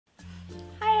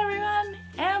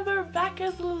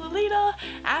Stickers, Lolita,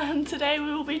 and today we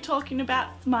will be talking about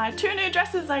my two new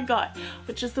dresses I got,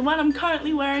 which is the one I'm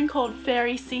currently wearing called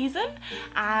Fairy Season,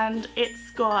 and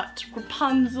it's got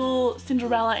Rapunzel,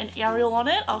 Cinderella and Ariel on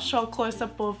it. I'll show a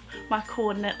close-up of my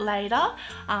coordinate later,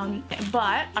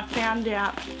 but I found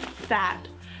out that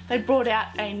they brought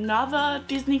out another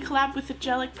Disney collab with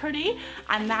Angelic Pretty,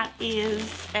 and that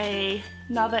is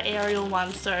another Ariel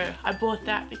one, so I bought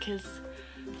that because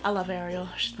I love Ariel,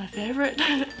 she's my favourite.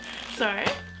 So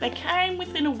they came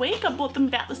within a week. I bought them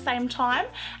about the same time,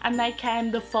 and they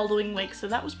came the following week, so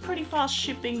that was pretty fast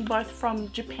shipping, both from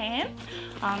Japan.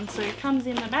 So it comes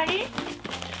in the baggie,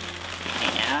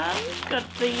 and got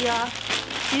the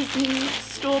Disney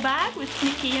store bag with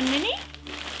Mickey and Minnie.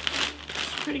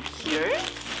 It's pretty cute.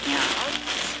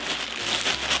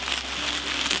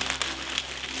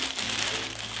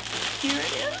 Here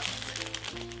it is.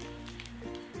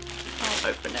 I'll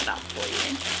open it up for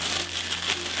you.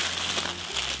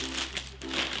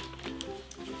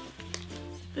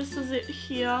 This is it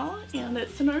here, and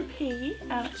it's an OP,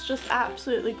 and it's just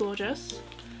absolutely gorgeous.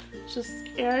 It's just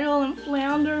Ariel and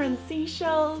Flounder and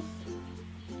seashells.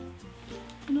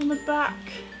 And on the back,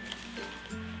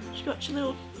 you've got your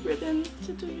little ribbons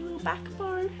to do your little back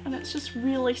bow, and it's just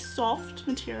really soft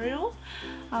material,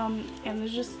 and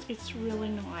it's really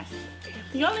nice.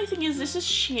 The only thing is this is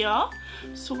sheer,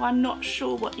 so I'm not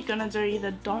sure what you're gonna do.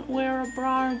 Either don't wear a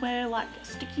bra and wear like a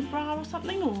sticky bra or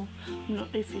something, or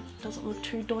if it doesn't look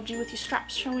too dodgy with your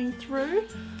straps showing through.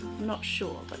 I'm not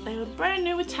sure, but they were brand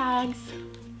new with tags.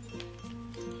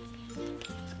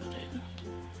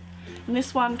 And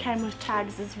this one came with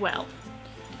tags as well.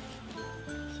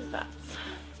 So that's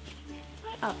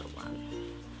other one.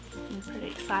 I'm pretty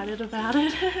excited about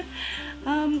it.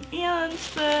 And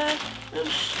the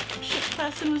little ship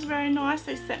person was very nice.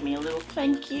 They sent me a little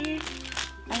thank you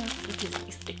and the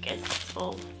Disney stickers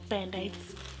or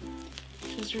band-aids,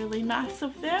 which is really nice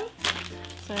of them.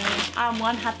 So I'm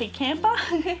one happy camper.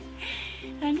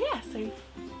 And yeah, so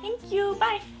thank you,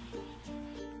 bye.